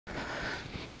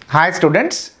Hi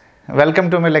students,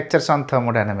 welcome to my lectures on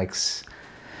thermodynamics.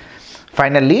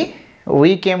 Finally,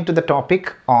 we came to the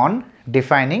topic on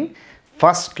defining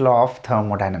first law of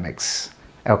thermodynamics.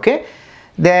 Okay,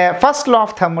 the first law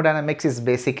of thermodynamics is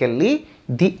basically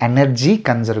the energy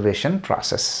conservation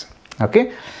process.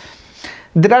 Okay,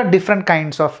 there are different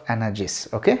kinds of energies.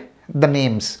 Okay, the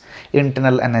names: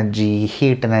 internal energy,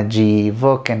 heat energy,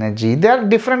 work energy. There are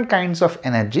different kinds of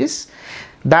energies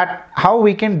that how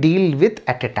we can deal with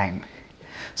at a time.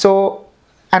 So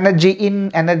energy in,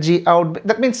 energy out,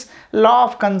 that means law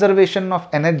of conservation of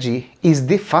energy is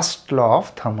the first law of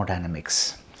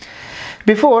thermodynamics.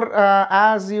 Before,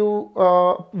 as you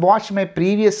watch my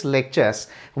previous lectures,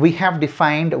 we have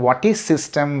defined what is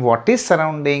system, what is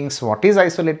surroundings, what is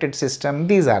isolated system.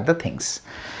 These are the things.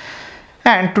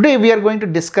 And today we are going to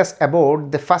discuss about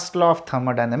the first law of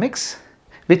thermodynamics,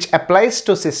 which applies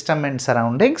to system and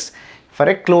surroundings for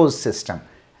a closed system.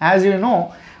 As you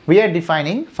know, we are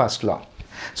defining first law.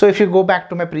 So if you go back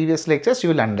to my previous lectures, you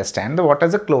will understand what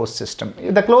is a closed system.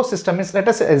 The closed system is, let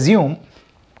us assume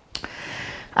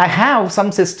I have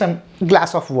some system,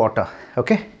 glass of water,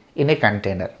 okay, in a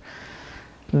container.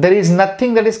 There is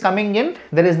nothing that is coming in,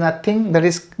 there is nothing that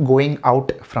is going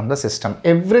out from the system.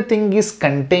 Everything is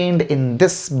contained in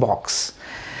this box.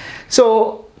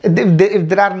 So if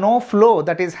there are no flow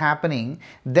that is happening,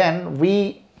 then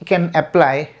we can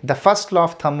apply the first law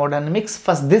of thermodynamics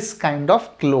for this kind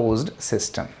of closed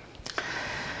system.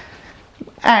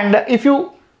 And if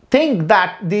you think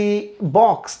that the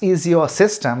box is your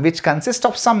system, which consists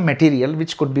of some material,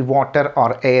 which could be water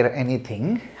or air,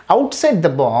 anything, outside the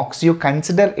box you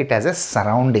consider it as a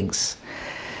surroundings.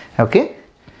 Okay,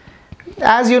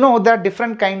 as you know, there are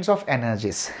different kinds of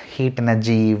energies: heat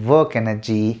energy, work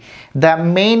energy. The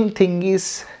main thing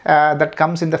is that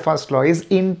comes in the first law is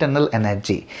internal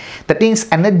energy. That means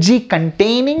energy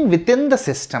containing within the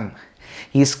system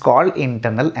is called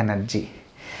internal energy.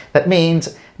 That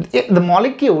means the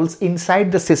molecules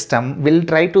inside the system will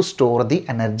try to store the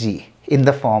energy in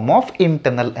the form of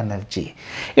internal energy.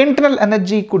 Internal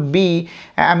energy could be,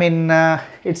 random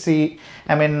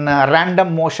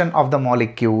motion of the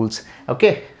molecules,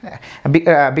 okay,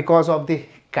 because of the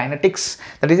kinetics,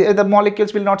 that is, the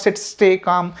molecules will not stay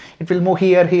calm, it will move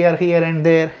here, here and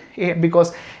there,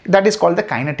 because that is called the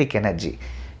kinetic energy.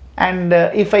 And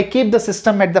if I keep the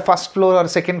system at the first floor or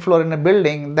second floor in a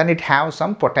building, then it has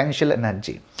some potential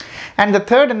energy. And the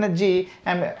third energy,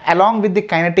 along with the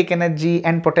kinetic energy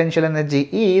and potential energy,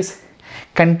 is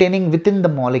containing within the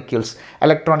molecules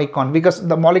electronic configs, because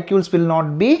the molecules will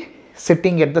not be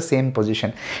sitting at the same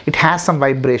position. It has some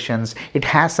vibrations, it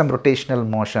has some rotational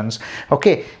motions.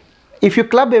 Okay, if you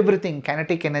club everything,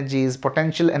 kinetic energies,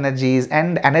 potential energies,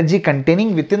 and energy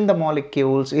containing within the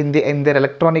molecules in their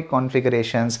electronic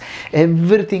configurations,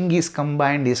 everything is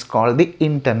combined, is called the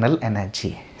internal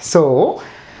energy. So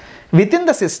within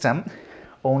the system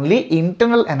only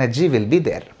internal energy will be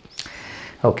there.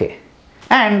 Okay,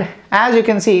 and as you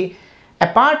can see,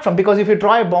 apart from, because if you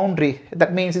draw a boundary,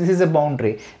 that means this is a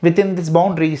boundary, within this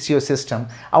boundary is your system,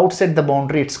 outside the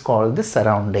boundary it's called the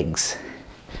surroundings.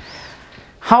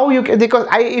 How you can, because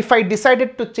if I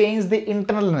decided to change the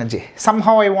internal energy,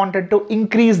 somehow I wanted to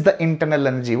increase the internal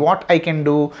energy, what I can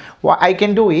do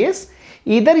is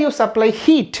either you supply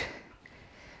heat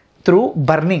through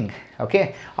burning,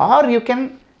 okay, or you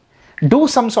can do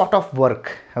some sort of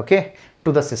work, okay,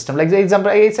 to the system. Like the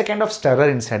example, it's a kind of stirrer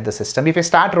inside the system. If I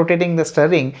start rotating the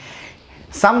stirring,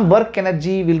 some work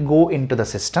energy will go into the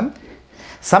system,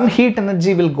 some heat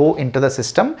energy will go into the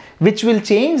system, which will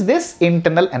change this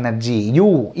internal energy.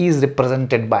 U is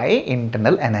represented by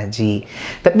internal energy.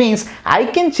 That means I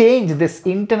can change this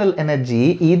internal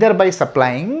energy either by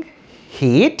supplying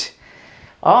heat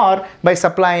or by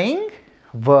supplying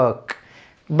work.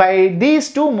 By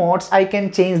these two modes, I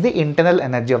can change the internal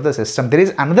energy of the system. There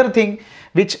is another thing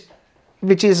which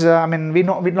is,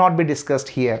 will not be discussed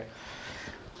here.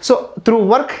 So through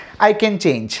work, I can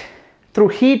change. Through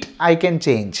heat, I can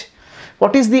change.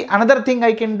 What is the another thing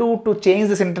I can do to change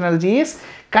this internal energy is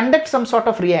conduct some sort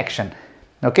of reaction.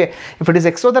 Okay, if it is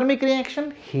exothermic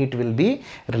reaction, heat will be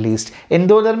released.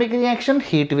 Endothermic reaction,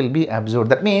 heat will be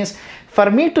absorbed. That means for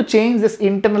me to change this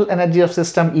internal energy of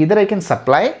system, either I can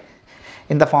supply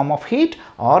in the form of heat,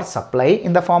 or supply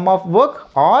in the form of work,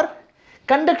 or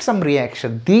conduct some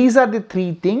reaction. These are the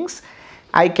three things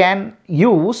I can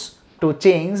use to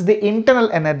change the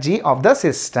internal energy of the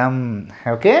system.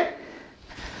 Okay,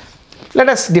 let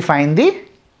us define the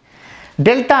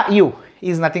delta U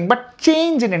is nothing but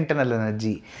change in internal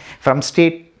energy from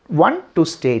state 1 to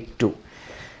state 2.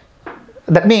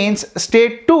 That means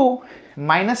state 2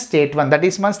 minus state 1, that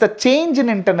is, once the change in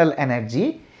internal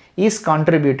energy is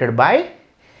contributed by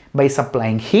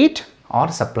supplying heat or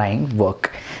supplying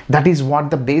work. That is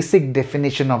what the basic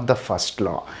definition of the first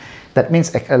law. That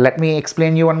means, let me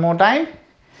explain you one more time.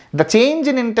 The change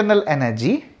in internal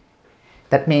energy,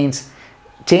 that means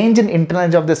change in internal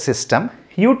energy of the system,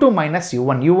 U2 minus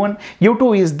U1.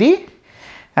 U2 is the,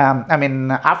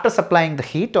 after supplying the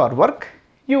heat or work,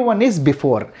 U1 is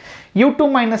before.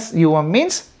 U2 minus U1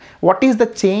 means what is the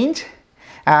change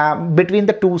between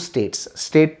the two states,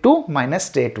 state 2 minus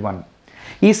state 1,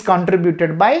 is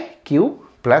contributed by Q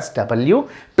plus W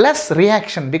plus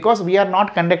reaction, because we are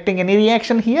not conducting any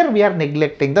reaction here, we are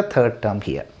neglecting the third term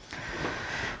here.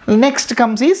 Next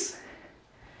comes is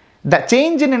the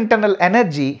change in internal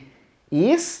energy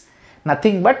is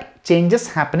nothing but changes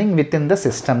happening within the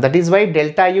system. That is why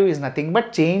delta U is nothing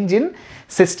but change in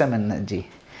system energy.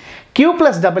 Q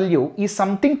plus W is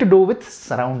something to do with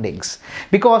surroundings,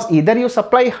 because either you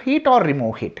supply heat or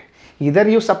remove heat. Either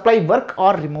you supply work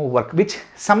or remove work, which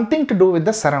something to do with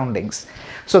the surroundings.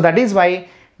 So that is why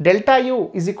delta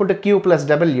U is equal to Q plus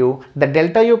W. The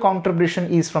delta U contribution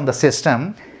is from the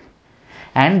system,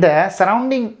 and the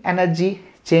surrounding energy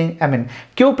change,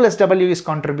 Q plus W is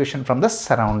contribution from the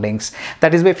surroundings.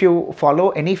 That is why if you follow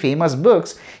any famous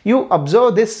books, you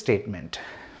observe this statement.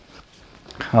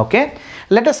 Okay,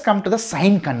 let us come to the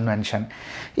sign convention.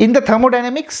 In the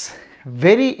thermodynamics,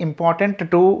 very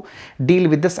important to deal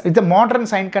with this, the modern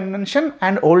sign convention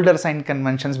and older sign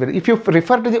conventions. If you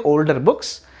refer to the older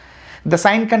books, the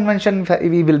sign convention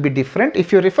will be different.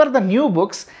 If you refer the new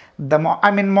books,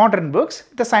 modern books,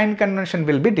 the sign convention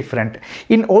will be different.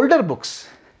 In older books,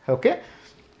 okay,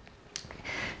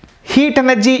 heat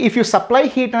energy, if you supply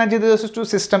heat energy to the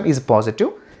system is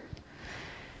positive.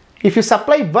 If you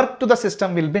supply work to the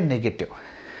system will be negative.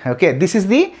 Okay, this is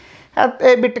the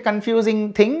a bit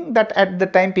confusing thing that at the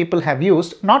time people have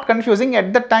used. Not confusing,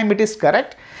 at the time it is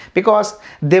correct, because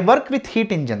they work with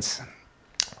heat engines.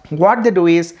 What they do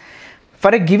is, for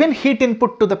a given heat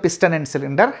input to the piston and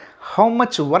cylinder, how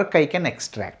much work I can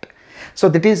extract. So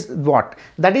that is what?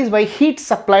 That is why heat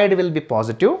supplied will be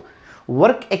positive,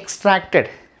 work extracted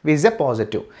is a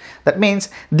positive. That means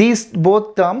these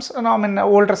both terms,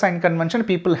 older sign convention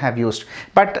people have used,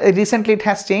 but recently it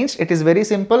has changed. It is very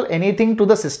simple. Anything to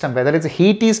the system, whether it's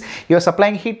heat, is you are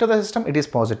supplying heat to the system, it is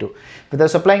positive. Whether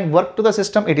supplying work to the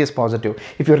system, it is positive.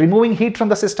 If you're removing heat from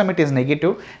the system, it is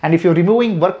negative, and if you're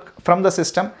removing work from the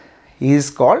system, is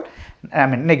called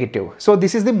negative. So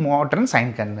this is the modern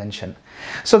sign convention.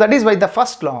 So that is why the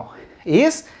first law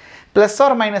is plus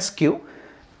or minus Q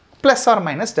plus or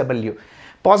minus W.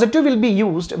 Positive will be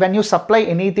used when you supply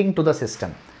anything to the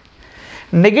system.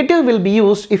 Negative will be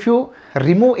used if you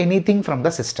remove anything from the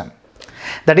system.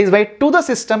 That is why to the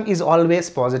system is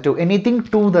always positive, anything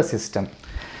to the system.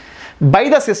 By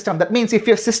the system, that means if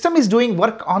your system is doing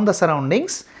work on the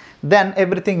surroundings, then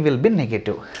everything will be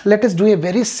negative. Let us do a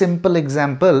very simple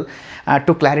example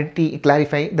to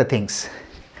clarify the things.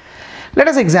 Let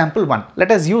us example 1. Let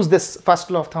us use this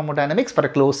first law of thermodynamics for a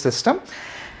closed system,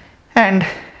 and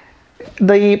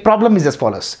the problem is as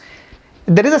follows.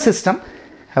 There is a system,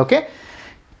 okay,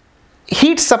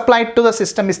 heat supplied to the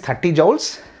system is 30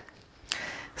 joules.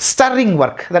 Stirring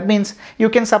work, that means you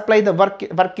can supply the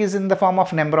work is in the form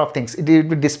of number of things. It will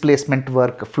be displacement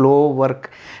work, flow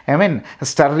work,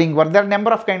 stirring work. There are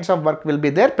number of kinds of work will be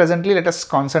there. Presently let us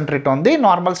concentrate on the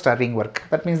normal stirring work.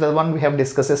 That means the one we have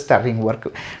discussed is stirring work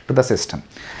to the system.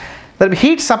 The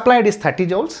heat supplied is 30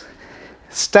 joules.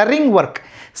 Stirring work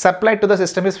supplied to the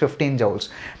system is 15 joules.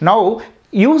 Now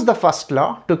use the first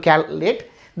law to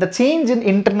calculate the change in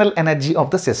internal energy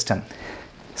of the system.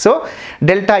 So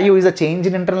delta U is a change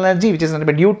in internal energy, which is nothing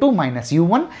but U2 minus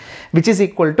U1, which is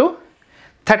equal to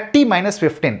 30 minus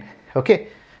 15. Okay.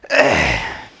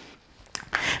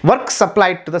 Work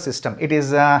supplied to the system, it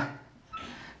is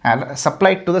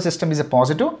supplied to the system is a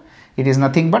positive. It is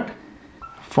nothing but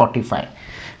 45.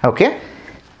 Okay,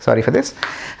 sorry for this,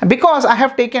 because I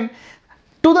have taken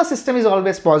to the system is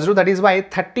always positive, that is why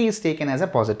 30 is taken as a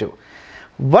positive.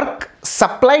 Work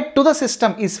supplied to the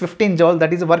system is 15 joule,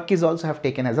 that is work is also have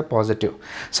taken as a positive.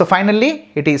 So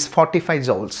finally it is 45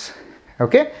 joules.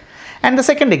 Okay, and the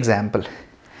second example,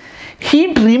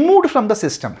 heat removed from the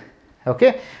system.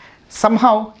 Okay,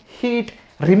 somehow heat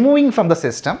removing from the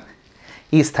system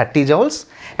is 30 joules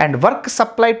and work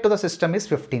supplied to the system is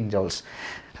 15 joules.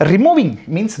 Removing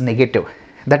means negative.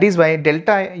 That is why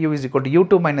delta U is equal to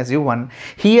U2 minus U1.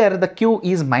 Here the Q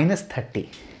is minus 30.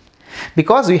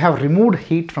 Because we have removed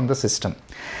heat from the system.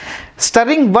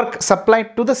 Stirring work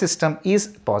supplied to the system is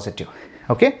positive.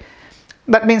 Okay,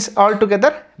 that means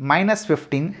altogether minus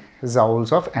 15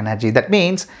 joules of energy. That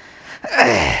means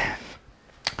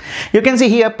You can see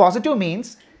here positive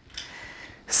means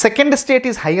second state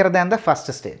is higher than the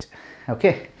first state.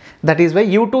 Okay, that is why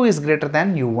U2 is greater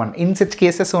than U1. In such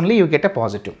cases only you get a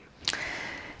positive.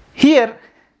 Here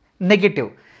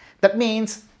negative, that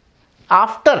means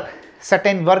after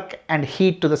certain work and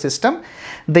heat to the system,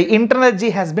 the internal energy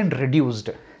has been reduced.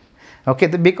 Okay,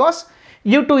 because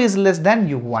U2 is less than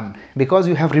U1, because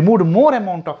you have removed more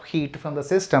amount of heat from the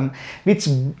system, which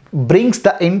brings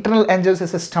the internal energy of the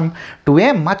system to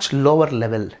a much lower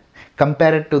level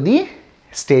compared to the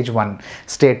state 1.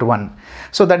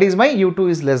 So that is why U2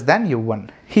 is less than U1.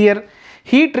 Here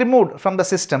heat removed from the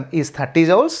system is 30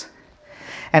 joules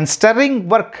and stirring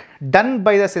work done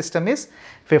by the system is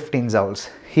 15 joules.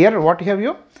 Here what you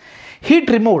have, heat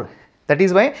removed, that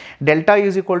is why delta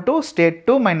is equal to state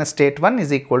 2 minus state 1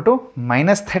 is equal to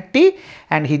minus 30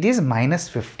 and it is minus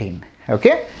 15.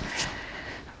 Okay,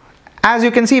 as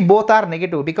you can see both are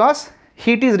negative because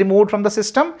heat is removed from the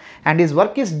system and his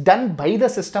work is done by the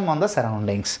system on the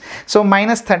surroundings. So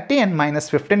minus 30 and minus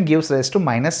 15 gives rise to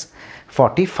minus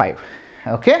 45.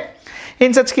 Okay,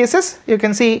 in such cases you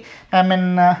can see,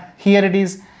 here it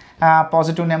is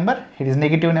positive number, it is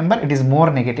negative number, it is more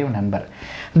negative number.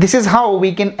 This is how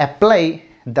we can apply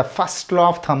the first law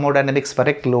of thermodynamics for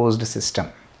a closed system.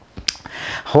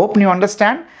 Hope you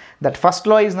understand that first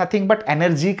law is nothing but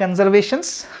energy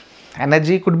conservations.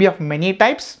 Energy could be of many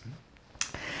types.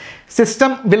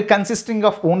 System will consisting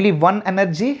of only one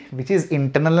energy, which is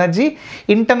internal energy.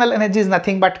 Internal energy is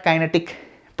nothing but kinetic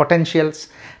potentials.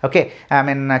 Okay,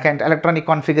 electronic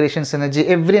configurations energy,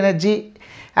 every energy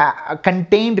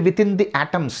contained within the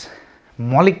atoms,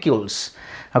 molecules.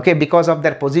 Okay, because of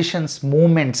their positions,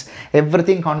 movements,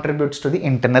 everything contributes to the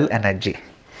internal energy.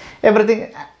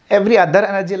 Every other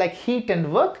energy like heat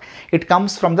and work, it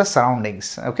comes from the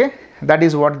surroundings. Okay, that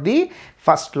is what the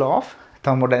first law of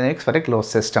thermodynamics for a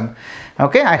closed system.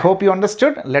 Okay, I hope you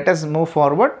understood. Let us move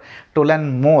forward to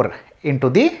learn more into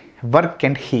the work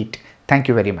and heat. Thank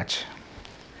you very much.